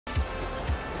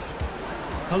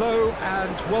Hello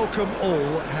and welcome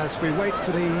all as we wait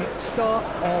for the start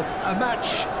of a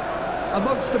match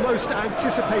amongst the most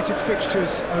anticipated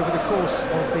fixtures over the course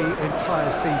of the entire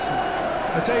season.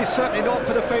 The day is certainly not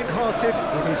for the faint-hearted.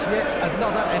 It is yet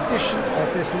another edition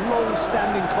of this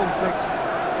long-standing conflict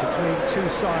between two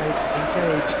sides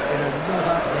engaged in a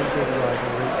never-ending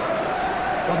rivalry.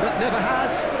 One that never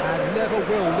has and never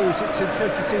will lose its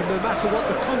intensity, no matter what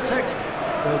the context,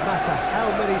 no matter how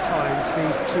many times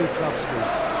these two clubs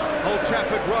meet. Old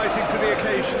Trafford rising to the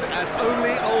occasion as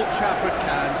only Old Trafford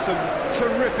can. Some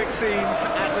terrific scenes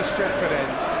at the Stretford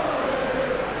end.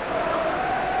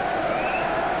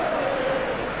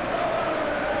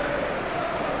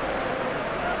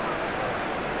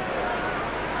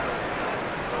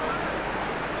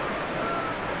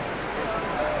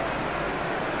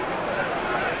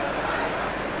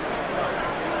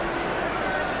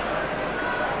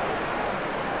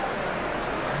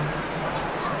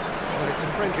 It's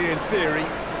a friendly in theory,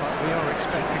 but we are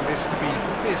expecting this to be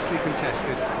fiercely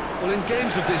contested. Well, in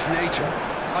games of this nature,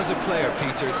 as a player,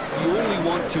 Peter, you only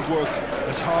want to work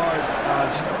as hard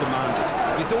as demanded.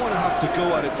 You don't want to have to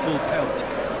go at it full pelt.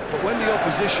 But when the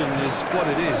opposition is what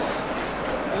it is,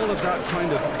 all of that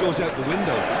kind of goes out the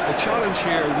window. The challenge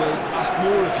here will ask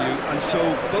more of you, and so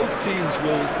both teams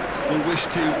will wish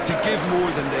to give more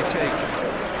than they take.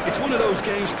 It's one of those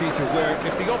games, Peter, where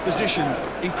if the opposition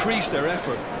increase their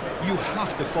effort, you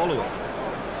have to follow it.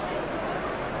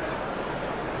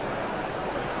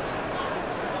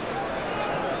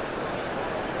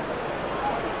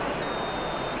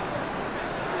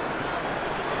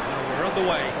 We're on the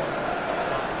way.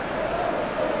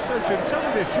 So, Jim, tell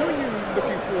me this, who are you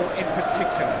looking for in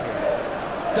particular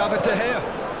here? David De Gea.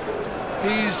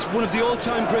 He's one of the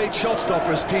all-time great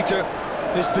shot-stoppers, Peter.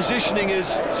 His positioning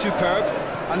is superb,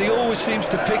 and he always seems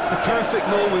to pick the perfect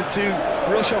moment to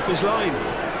rush off his line.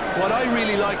 What I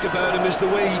really like about him is the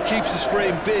way he keeps his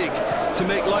frame big to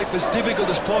make life as difficult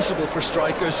as possible for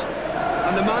strikers.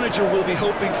 And the manager will be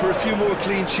hoping for a few more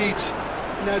clean sheets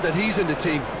now that he's in the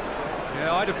team.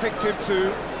 Yeah, I'd have picked him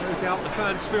too. No doubt the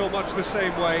fans feel much the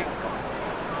same way.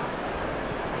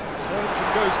 Turns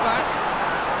and goes back.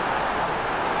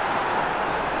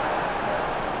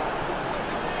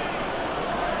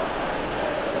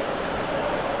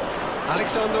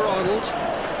 Alexander-Arnold.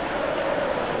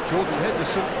 Jordan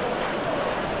Henderson.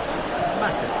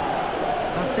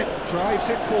 Matip drives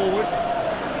it forward.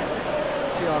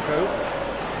 Thiago.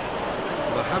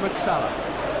 Mohamed Salah.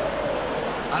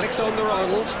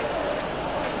 Alexander-Arnold.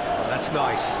 Oh, that's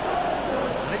nice.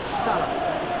 And it's Salah.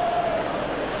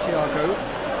 Thiago.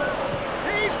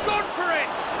 He's gone for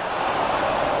it!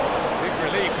 Big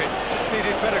relief, it just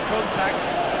needed better contact.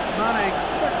 Mane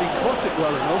certainly caught it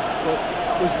well enough, but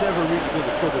was never really going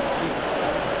to trouble the keeper.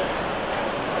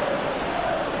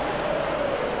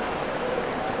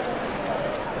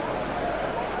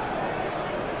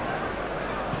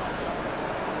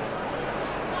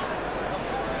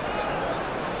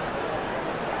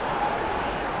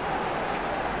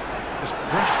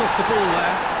 Brushed off the ball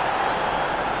there.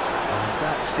 And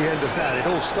that's the end of that. It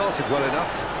all started well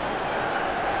enough.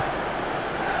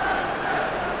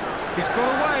 He's got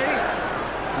away.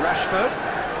 Rashford.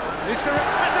 Is there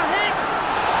has a hit?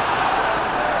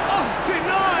 Oh,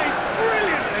 denied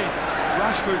brilliantly.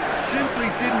 Rashford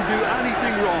simply didn't do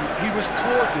anything wrong. He was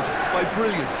thwarted by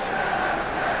brilliance.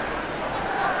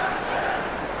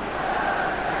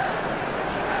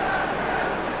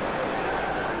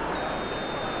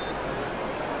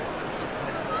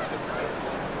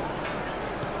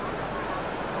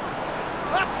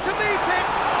 Up to meet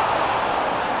it!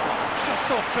 Just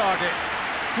off target.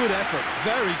 Good effort,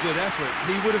 very good effort.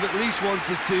 He would have at least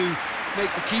wanted to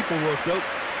make the keeper work, though.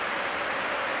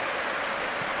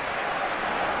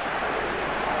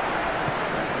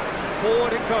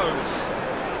 Forward it goes.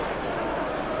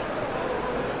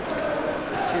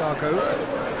 Thiago.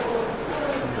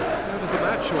 Third of the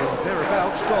match, or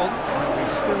thereabouts, gone. And we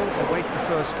still await the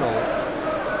first goal.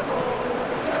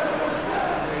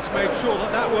 He's made sure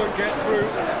that that won't get through.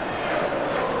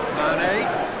 Mane.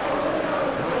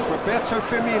 It's Roberto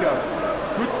Firmino.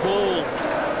 Good ball.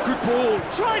 Good ball.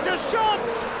 Tries a shot!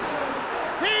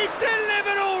 He's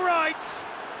delivered all right!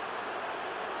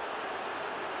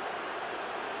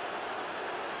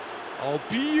 Oh,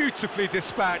 beautifully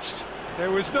dispatched.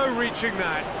 There was no reaching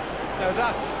that. Now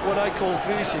that's what I call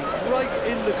finishing, right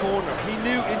in the corner. He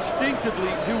knew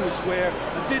instinctively who was where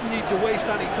and didn't need to waste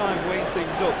any time weighing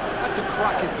things up. That's a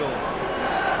cracking goal.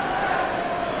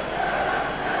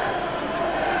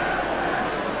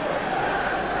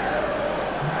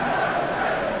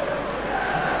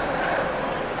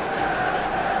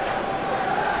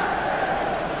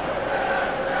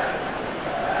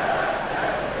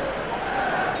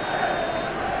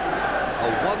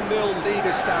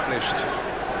 established.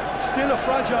 Still a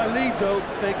fragile lead, though.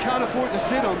 They can't afford to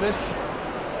sit on this.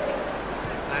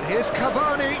 And here's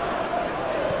Cavani.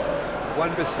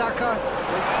 Wan-Bissaka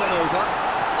flips one over.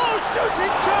 Oh,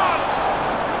 shooting chance!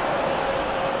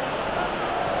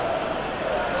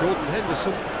 Jordan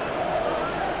Henderson.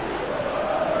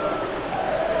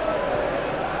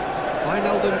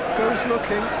 Wijnaldum goes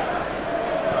looking.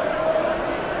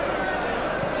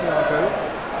 Thiago.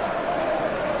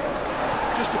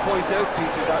 Just to point out,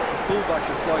 Peter, that the fullbacks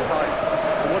are quite high.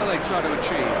 And what are they trying to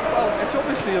achieve? Well, it's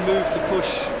obviously a move to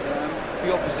push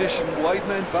the opposition wide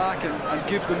men back and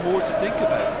give them more to think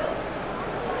about.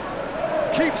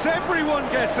 Keeps everyone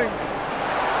guessing.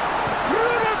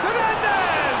 Bruno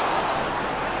Fernandes!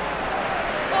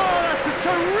 Oh, that's a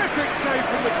terrific save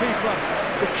from the keeper.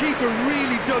 The keeper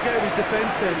really dug out his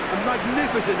defence then. A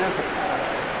magnificent effort.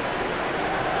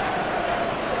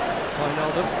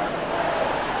 Wijnaldum.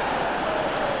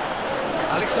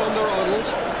 Alexander-Arnold.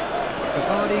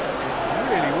 Cavani did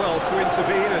really well to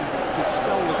intervene and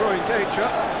dispel the growing danger.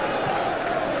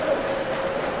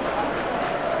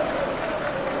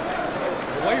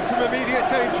 Away from immediate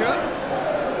danger.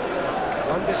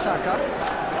 Wan-Bissaka.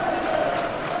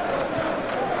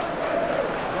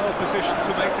 Well positioned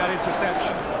to make that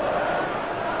interception.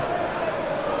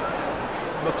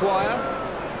 Maguire.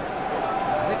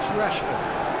 And it's Rashford.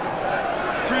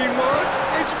 Greenwood.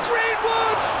 It's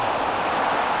Greenwood!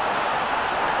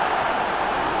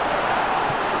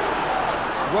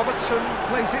 Robertson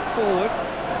plays it forward.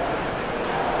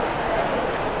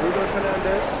 Bruno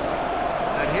Fernandes.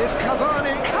 And here's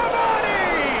Cavani. Cavani!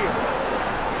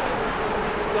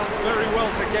 He's done very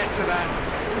well to get to that.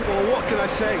 Well, what can I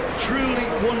say? Truly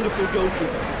wonderful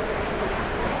goalkeeping.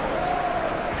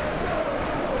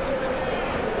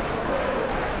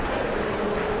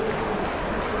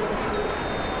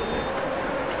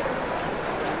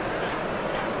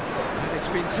 And it's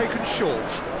been taken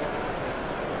short.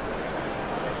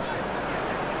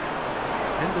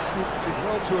 Henderson did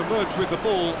well to emerge with the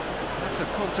ball. That's a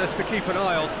contest to keep an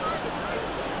eye on.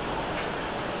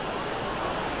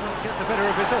 Can't get the better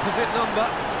of his opposite number.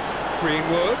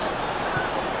 Greenwood.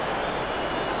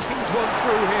 Pinged one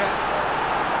through here.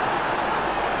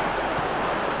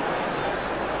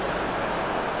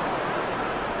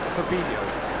 Fabinho.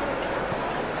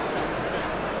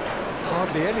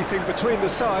 Hardly anything between the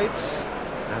sides.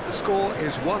 And the score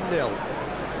is 1-0.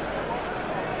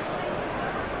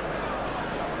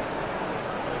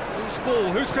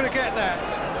 Ball, who's going to get that?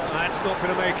 That's not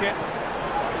going to make it.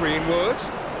 Greenwood.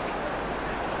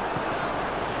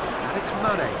 And it's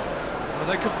Mane. Well,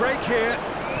 they could break here.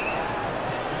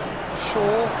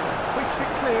 Shaw, hoist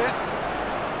it clear.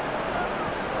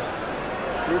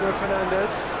 Bruno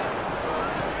Fernandes.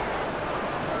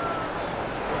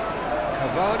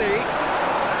 Cavani.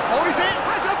 Oh, is it?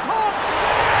 Has a pop!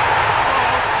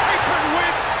 Oh, taken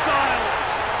with style.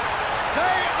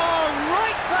 They are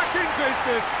right back in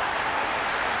business.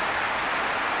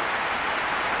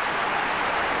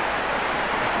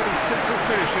 Simple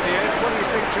finish in the end. What do you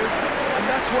think, Jim? And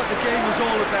that's what the game is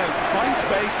all about. Find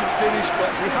space and finish, but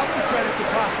we have to credit the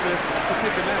passer to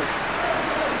pick him out.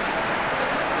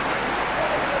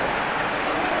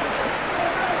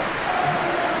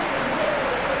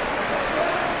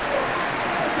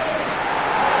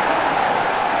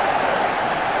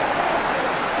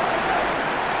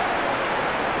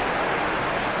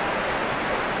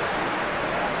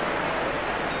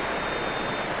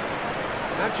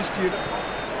 Manchester United.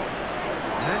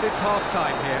 And it's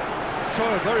half-time here. So,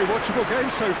 a very watchable game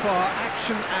so far.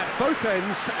 Action at both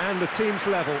ends and the team's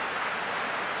level.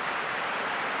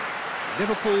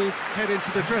 Liverpool head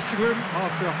into the dressing room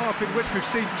after a half in which we've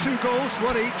seen 2 goals,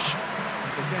 1 each.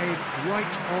 And the game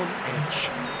right on edge.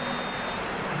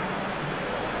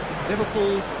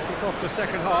 Liverpool kick off the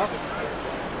second half.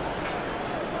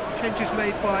 Changes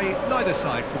made by neither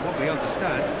side, from what we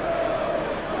understand.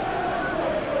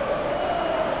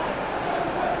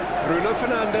 Bruno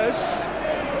Fernandes.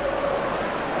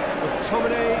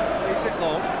 McTominay plays it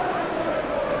long.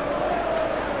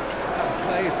 Out of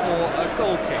play for a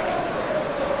goal kick.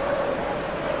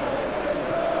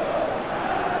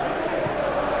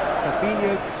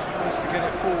 Fabinho tries to get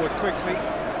it forward quickly.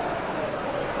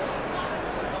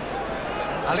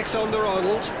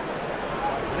 Alexander-Arnold.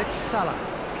 And it's Salah.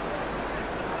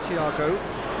 Thiago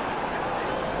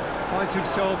finds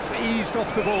himself eased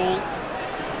off the ball.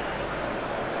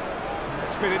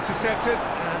 It's been intercepted,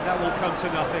 and that will come to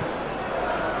nothing.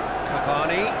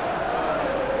 Cavani.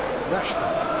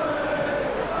 Rashford.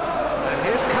 And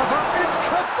here's Cavani. It's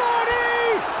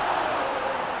Cavani!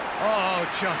 Oh,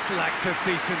 just lacked a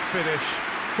decent finish.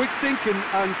 Quick thinking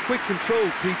and quick control,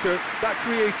 Peter. That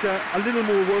creates a little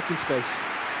more working space.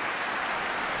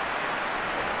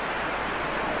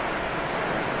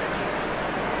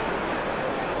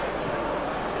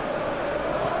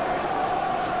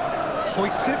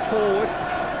 Hoists it forward.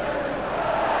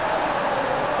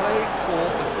 Play for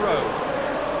the throw.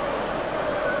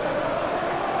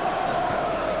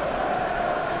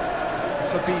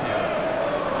 Fabinho.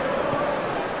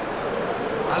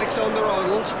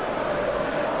 Alexander-Arnold.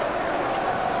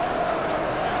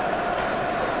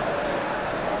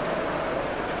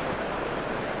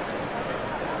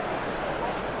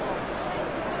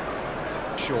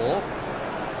 Shaw.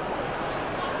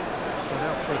 It's gone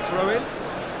out for a throw-in.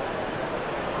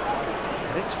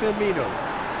 And it's Firmino.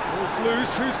 Ball's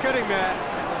loose, who's getting there?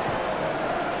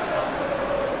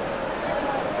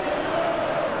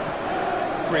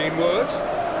 Greenwood.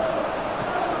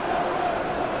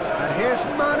 And here's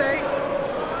Mane.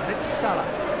 And it's Salah.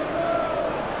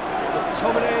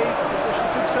 McTominay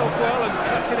positions himself well and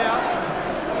cuts it out.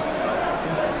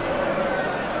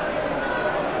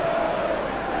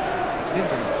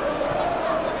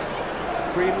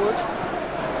 Greenwood.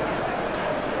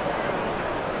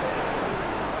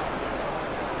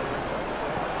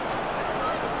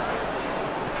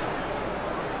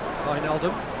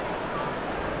 Wijnaldum.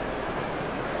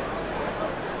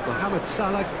 Mohamed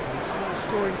Salah, his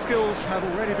scoring skills have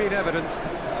already been evident.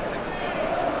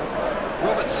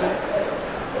 Robertson,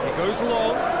 he goes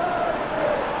long.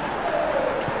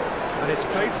 And it's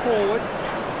played forward.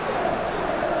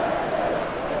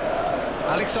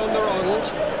 Alexander-Arnold.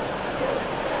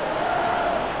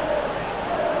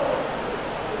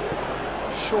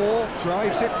 Shaw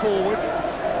drives it forward.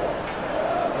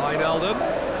 Wijnaldum.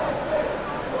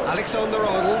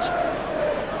 Alexander-Arnold.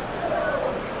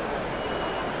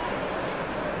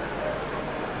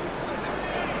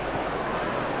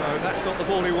 No, that's not the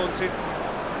ball he wanted.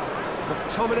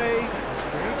 McTominay has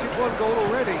created one goal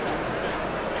already.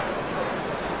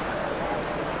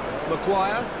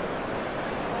 Maguire.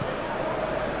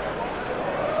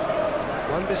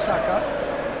 Wan-Bissaka.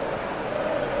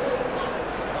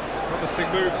 Promising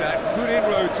move that. Good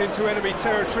inroads into enemy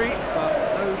territory, but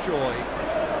no joy.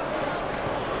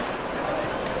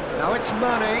 Now it's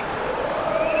Mane.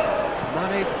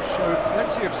 Mane showed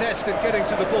plenty of zest in getting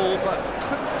to the ball, but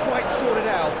couldn't quite sort it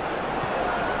out.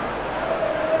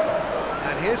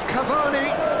 And here's Cavani.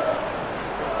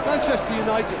 Manchester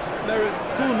United merit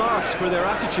full marks for their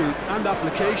attitude and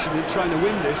application in trying to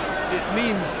win this. It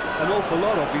means an awful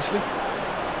lot, obviously.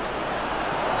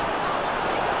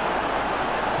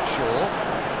 Shaw.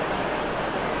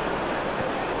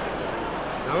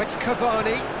 Now it's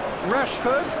Cavani.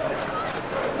 Rashford.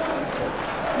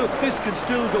 Look, this can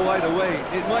still go either way.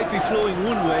 It might be flowing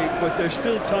one way, but there's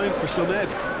still time for some ebb.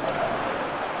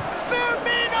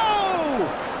 Firmino!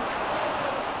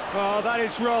 Oh, that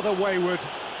is rather wayward.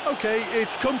 OK,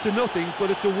 it's come to nothing,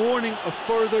 but it's a warning of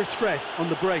further threat on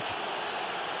the break.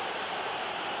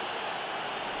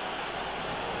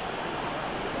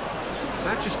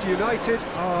 Manchester United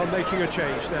are making a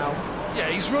change now. Yeah,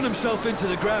 he's run himself into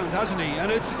the ground, hasn't he?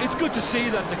 And it's good to see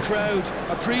that the crowd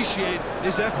appreciate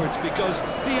his efforts, because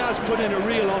he has put in a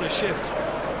real honest shift.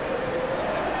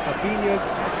 Fabinho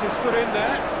gets his foot in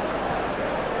there.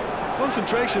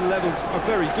 Concentration levels are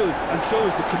very good, and so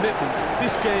is the commitment.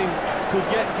 This game could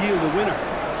yet yield a winner.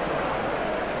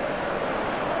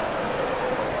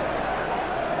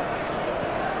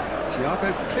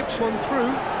 Thiago clips one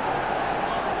through.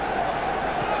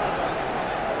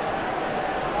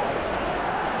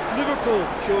 Liverpool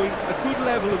showing a good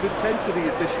level of intensity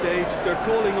at this stage. They're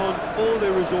calling on all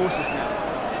their resources now.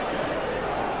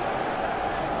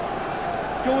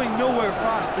 Going nowhere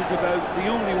fast is about the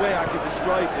only way I can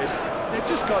describe this. They've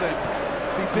just got to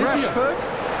be busier. Rashford.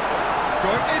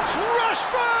 It's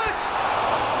Rashford!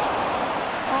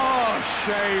 Oh,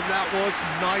 shame, that was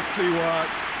nicely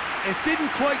worked. It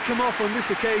didn't quite come off on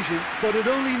this occasion, but it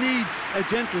only needs a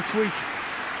gentle tweak.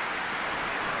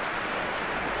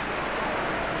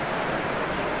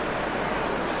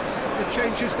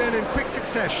 Changes then in quick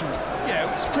succession. Yeah,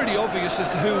 it was pretty obvious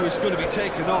as to who was going to be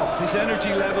taken off. His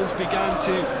energy levels began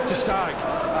to sag,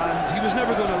 and he was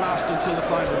never going to last until the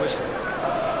final whistle.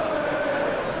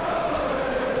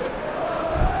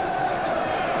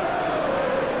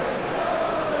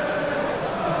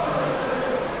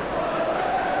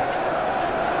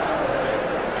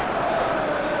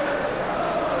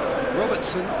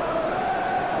 Robertson.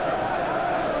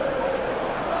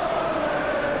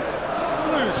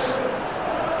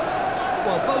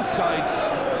 Well, both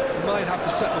sides might have to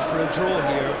settle for a draw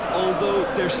here, although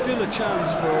there's still a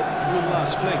chance for one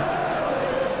last fling.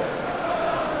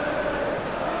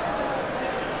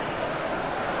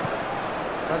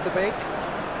 Van der Beek.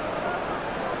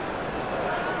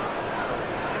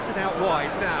 It's an out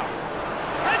wide now.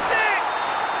 That's it!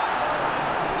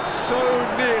 So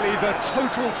nearly the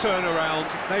total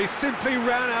turnaround. They simply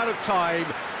ran out of time.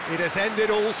 It has ended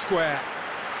all square.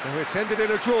 So it's ended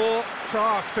in a draw,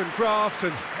 craft and graft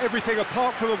and everything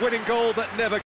apart from a winning goal that never